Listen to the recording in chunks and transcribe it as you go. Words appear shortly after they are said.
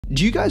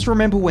Do you guys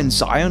remember when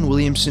Zion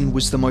Williamson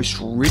was the most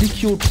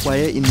ridiculed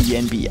player in the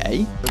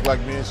NBA? Looked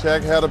like me and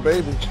Shaq had a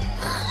baby.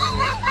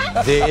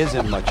 There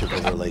isn't much of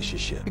a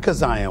relationship because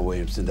Zion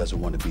Williamson doesn't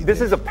want to be there.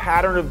 This is a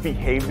pattern of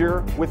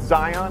behavior with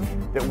Zion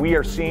that we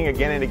are seeing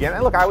again and again.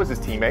 And look, I was his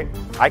teammate.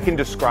 I can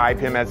describe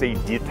him as a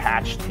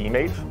detached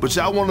teammate. But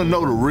y'all want to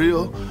know the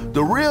real?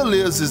 The real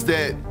is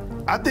that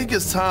I think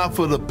it's time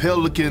for the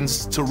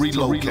Pelicans to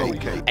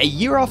relocate. A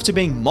year after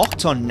being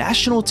mocked on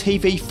national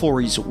TV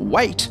for his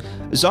weight,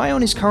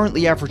 Zion is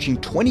currently averaging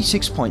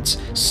 26 points,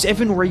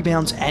 7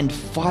 rebounds and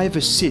 5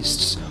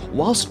 assists,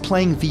 whilst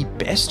playing the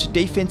best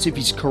defense of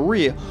his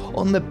career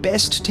on the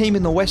best team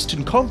in the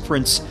Western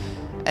Conference,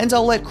 and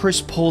I'll let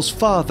Chris Paul's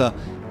father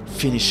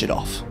finish it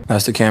off.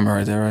 That's the camera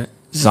right there, right?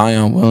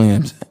 Zion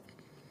Williams,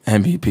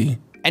 MVP.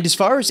 And as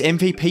far as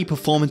MVP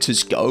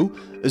performances go,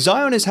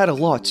 Zion has had a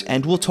lot,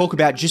 and we'll talk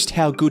about just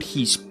how good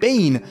he's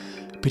been,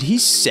 but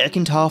his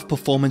second half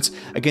performance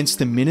against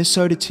the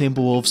Minnesota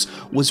Timberwolves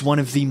was one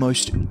of the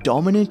most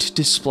dominant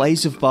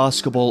displays of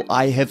basketball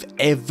I have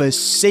ever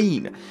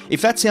seen.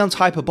 If that sounds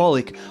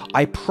hyperbolic,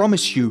 I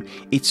promise you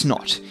it's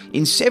not.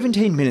 In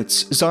 17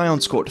 minutes,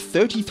 Zion scored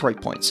 33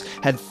 points,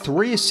 had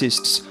 3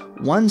 assists,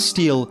 1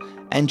 steal,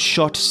 and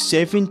shot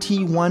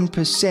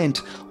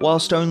 71%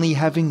 whilst only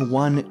having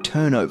 1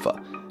 turnover.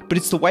 But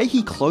it's the way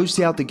he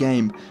closed out the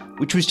game,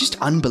 which was just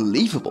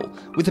unbelievable.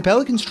 With the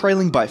Pelicans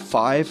trailing by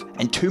 5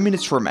 and 2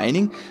 minutes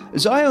remaining,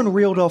 Zion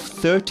reeled off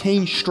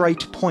 13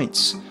 straight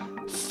points.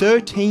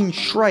 13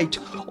 straight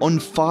on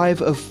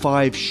 5 of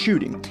 5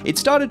 shooting. It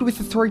started with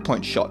a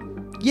 3-point shot.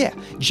 Yeah,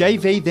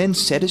 JV then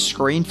set a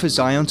screen for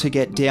Zion to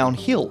get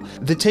downhill.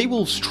 The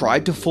T-Wolves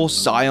tried to force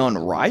Zion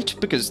right,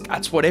 because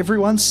that's what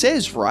everyone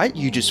says, right?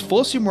 You just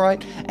force him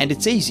right, and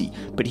it's easy.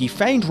 But he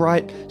feigned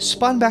right,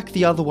 spun back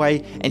the other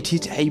way, and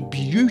hit a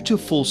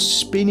beautiful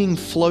spinning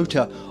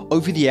floater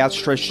over the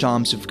outstretched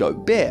arms of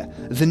Gobert.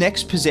 The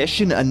next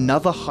possession,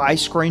 another high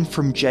screen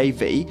from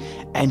JV,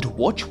 and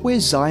watch where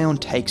Zion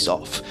takes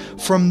off.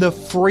 From the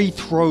free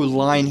throw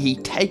line, he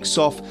takes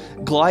off,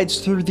 glides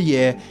through the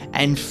air,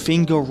 and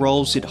finger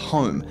rolls it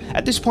home.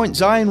 At this point,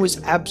 Zion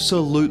was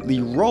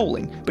absolutely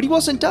rolling, but he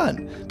wasn't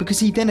done, because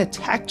he then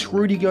attacked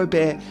Rudy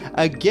Gobert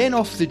again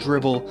off the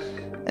dribble,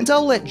 and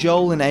I'll let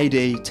Joel and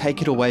AD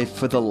take it away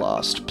for the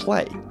last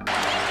play.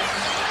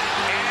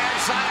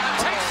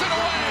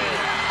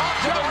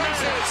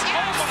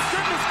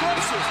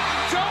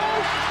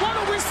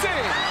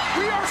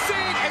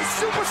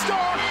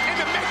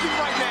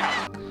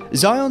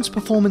 Zion's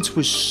performance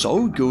was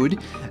so good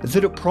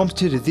that it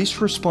prompted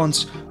this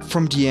response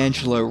from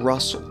D'Angelo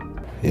Russell.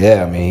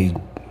 Yeah, I mean,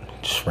 he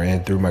just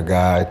ran through my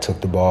guy,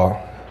 took the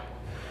ball.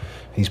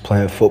 He's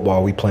playing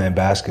football, we playing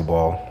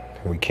basketball.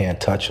 We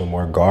can't touch him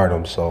or guard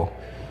him, so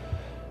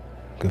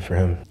good for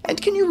him.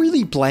 And can you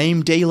really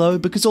blame D'Lo?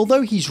 Because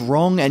although he's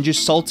wrong and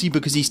just salty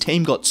because his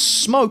team got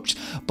smoked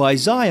by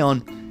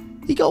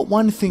Zion, he got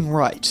one thing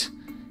right.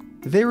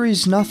 There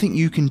is nothing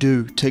you can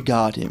do to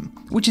guard him,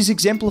 which is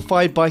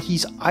exemplified by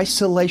his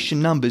isolation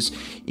numbers,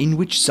 in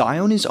which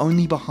Zion is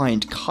only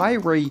behind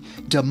Kyrie,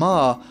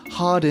 DeMar,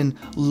 Harden,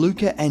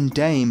 Luka and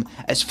Dame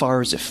as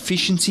far as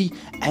efficiency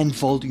and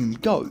volume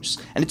goes,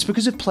 and it's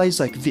because of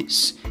plays like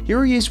this.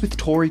 Here he is with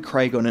Torrey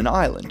Craig on an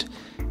island.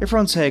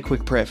 Everyone say a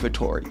quick prayer for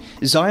Torrey.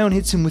 Zion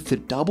hits him with the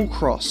double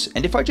cross,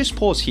 and if I just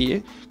pause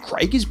here,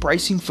 Craig is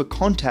bracing for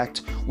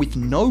contact with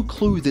no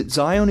clue that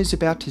Zion is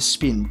about to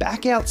spin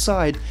back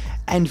outside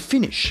and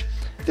finish.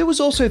 There was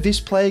also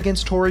this play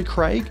against Torrey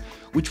Craig,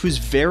 which was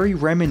very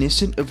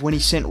reminiscent of when he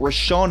sent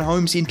Rashawn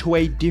Holmes into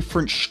a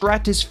different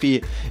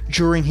stratosphere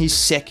during his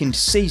second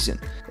season.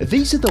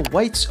 These are the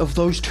weights of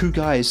those two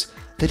guys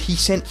that he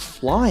sent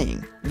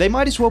flying. They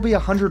might as well be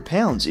 100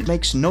 pounds, it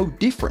makes no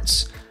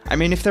difference. I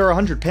mean, if they're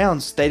 100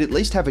 pounds, they'd at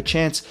least have a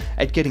chance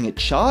at getting a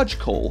charge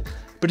call,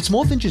 but it's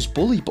more than just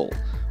bully ball.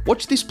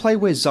 Watch this play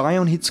where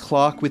Zion hits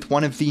Clark with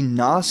one of the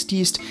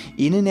nastiest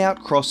in and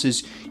out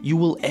crosses you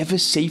will ever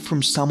see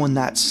from someone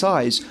that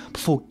size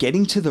before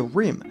getting to the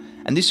rim.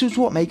 And this is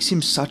what makes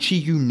him such a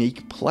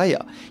unique player.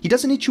 He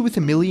doesn't hit you with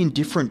a million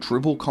different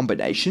dribble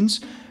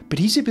combinations, but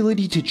his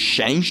ability to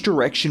change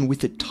direction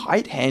with a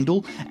tight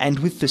handle and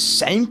with the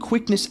same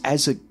quickness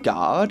as a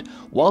guard,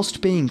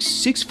 whilst being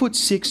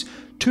 6'6",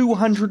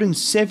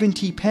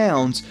 270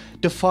 pounds,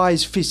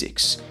 defies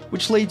physics,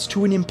 which leads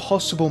to an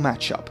impossible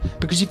matchup,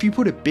 because if you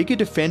put a bigger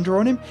defender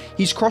on him,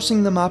 he's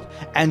crossing them up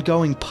and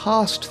going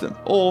past them,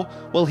 or,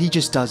 well, he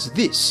just does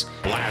this.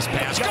 Blast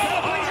pass,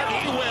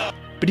 go!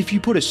 But if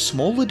you put a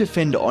smaller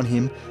defender on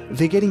him,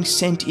 they're getting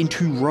sent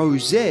into row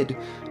Z,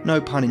 no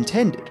pun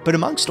intended. But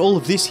amongst all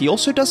of this, he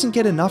also doesn't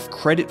get enough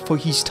credit for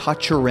his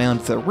touch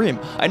around the rim.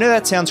 I know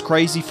that sounds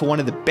crazy for one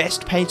of the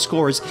best paint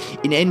scorers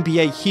in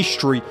NBA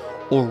history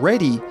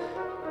already,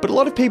 but a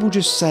lot of people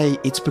just say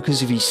it's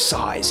because of his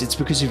size, it's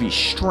because of his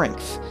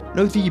strength.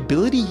 No, the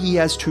ability he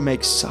has to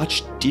make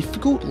such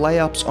difficult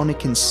layups on a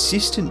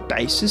consistent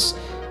basis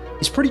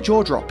is pretty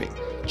jaw-dropping.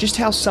 just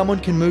how someone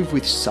can move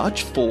with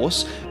such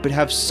force but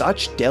have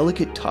such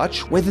delicate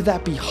touch, whether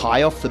that be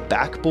high off the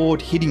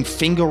backboard, hitting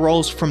finger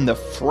rolls from the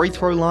free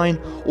throw line,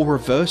 or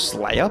reverse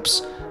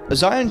layups.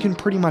 Zion can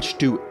pretty much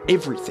do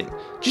everything.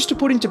 Just to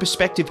put into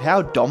perspective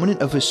how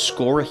dominant of a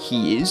scorer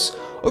he is,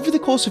 over the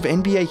course of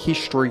NBA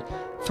history,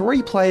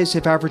 3 players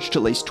have averaged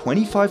at least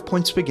 25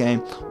 points per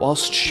game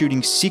whilst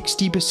shooting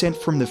 60%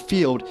 from the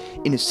field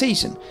in a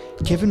season.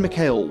 Kevin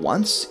McHale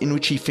once, in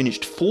which he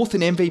finished 4th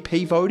in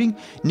MVP voting.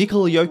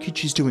 Nikola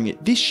Jokic is doing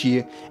it this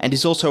year and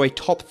is also a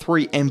top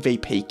 3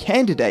 MVP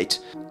candidate.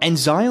 And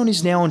Zion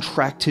is now on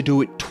track to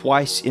do it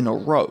twice in a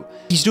row.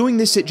 He's doing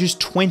this at just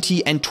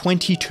 20 and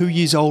 22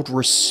 years old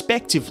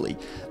respectively.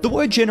 The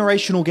word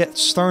generational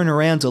gets thrown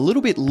around a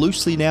little bit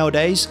loosely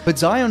nowadays, but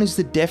Zion is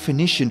the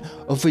definition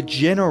of a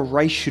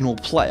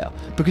generational player,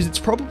 because it's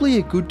probably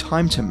a good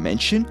time to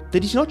mention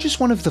that he's not just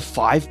one of the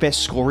 5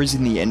 best scorers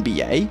in the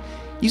NBA,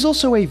 he's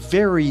also a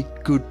very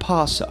good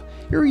passer.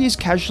 Here he is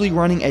casually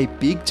running a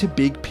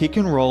big-to-big pick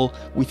and roll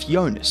with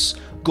Jonas.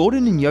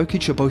 Gordon and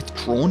Jokic are both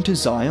drawn to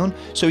Zion,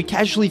 so he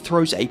casually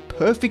throws a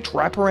perfect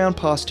wraparound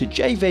pass to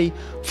JV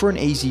for an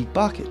easy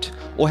bucket.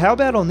 Or how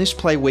about on this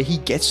play where he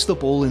gets the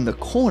ball in the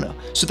corner,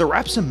 so the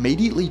Raps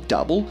immediately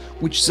double,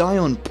 which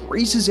Zion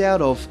breezes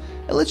out of.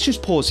 And let's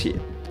just pause here.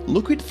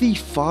 Look at the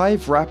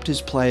 5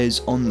 Raptors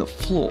players on the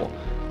floor.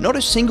 Not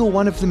a single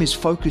one of them is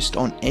focused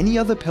on any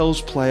other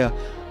Pels player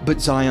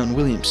but Zion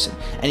Williamson,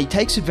 and he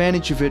takes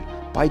advantage of it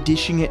by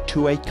dishing it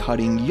to a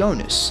cutting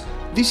Jonas.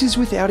 This is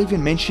without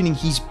even mentioning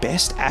his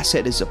best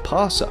asset as a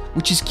passer,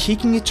 which is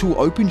kicking it to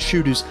open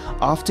shooters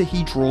after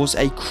he draws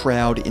a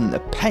crowd in the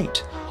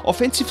paint.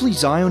 Offensively,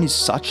 Zion is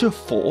such a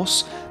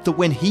force that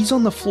when he's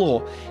on the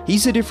floor,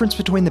 he's the difference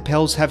between the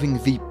Pels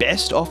having the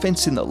best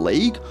offense in the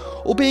league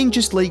or being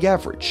just league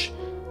average.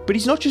 But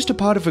he's not just a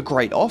part of a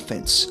great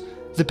offense.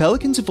 The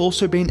Pelicans have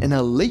also been an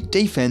elite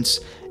defense,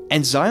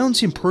 and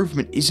Zion's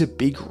improvement is a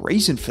big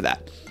reason for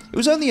that. It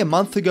was only a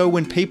month ago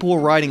when people were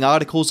writing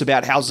articles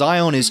about how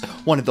Zion is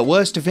one of the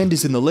worst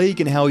defenders in the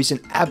league and how he's an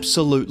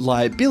absolute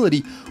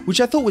liability,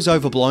 which I thought was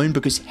overblown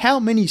because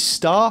how many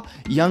star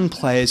young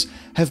players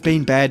have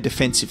been bad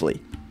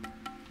defensively?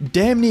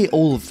 Damn near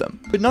all of them.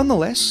 But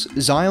nonetheless,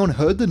 Zion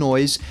heard the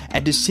noise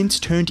and has since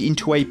turned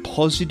into a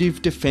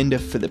positive defender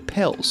for the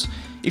Pels.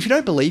 If you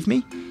don't believe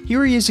me,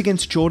 here he is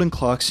against Jordan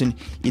Clarkson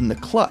in the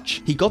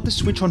clutch. He got the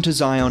switch onto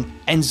Zion,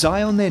 and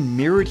Zion then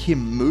mirrored him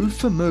move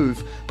for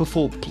move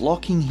before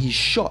blocking his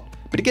shot.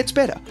 But it gets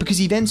better, because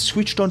he then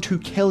switched onto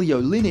Kelly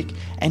Olynyk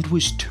and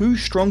was too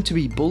strong to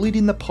be bullied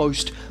in the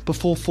post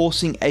before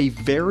forcing a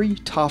very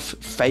tough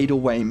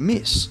fadeaway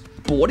miss.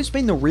 But what has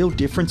been the real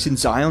difference in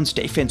Zion's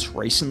defense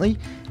recently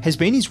has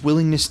been his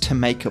willingness to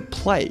make a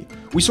play.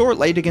 We saw it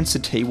late against the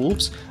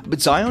T-Wolves,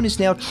 but Zion is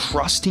now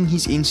trusting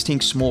his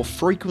instincts more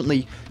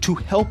frequently to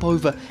help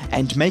over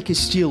and make a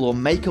steal or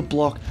make a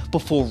block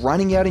before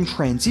running out in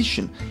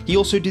transition. He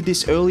also did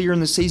this earlier in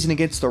the season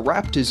against the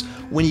Raptors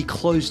when he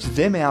closed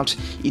them out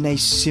in a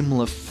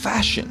similar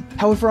fashion.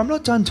 However, I'm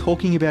not done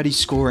talking about his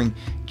scoring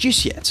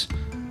just yet,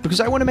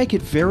 because I want to make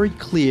it very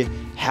clear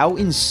how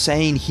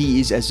insane he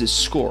is as a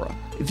scorer.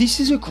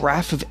 This is a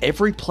graph of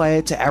every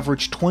player to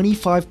average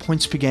 25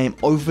 points per game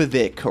over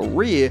their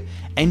career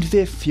and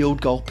their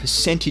field goal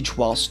percentage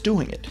whilst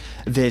doing it.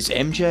 There's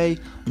MJ,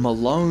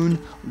 Malone,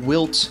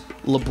 Wilt,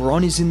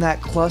 LeBron is in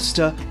that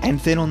cluster, and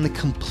then on the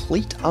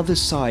complete other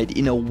side,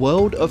 in a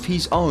world of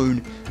his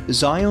own,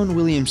 Zion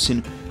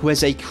Williamson, who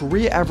has a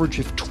career average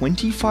of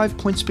 25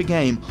 points per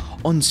game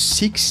on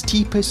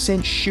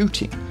 60%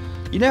 shooting.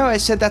 You know how I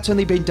said that's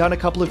only been done a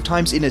couple of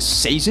times in a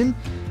season?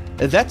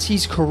 That's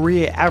his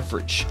career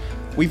average.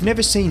 We've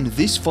never seen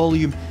this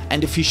volume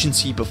and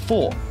efficiency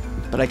before,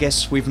 but I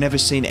guess we've never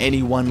seen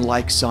anyone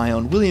like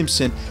Zion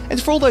Williamson,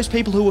 and for all those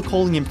people who were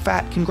calling him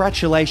fat,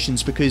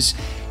 congratulations, because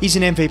he's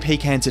an MVP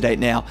candidate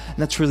now, and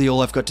that's really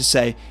all I've got to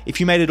say. If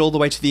you made it all the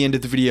way to the end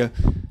of the video,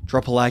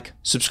 drop a like,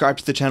 subscribe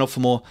to the channel for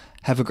more,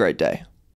 have a great day.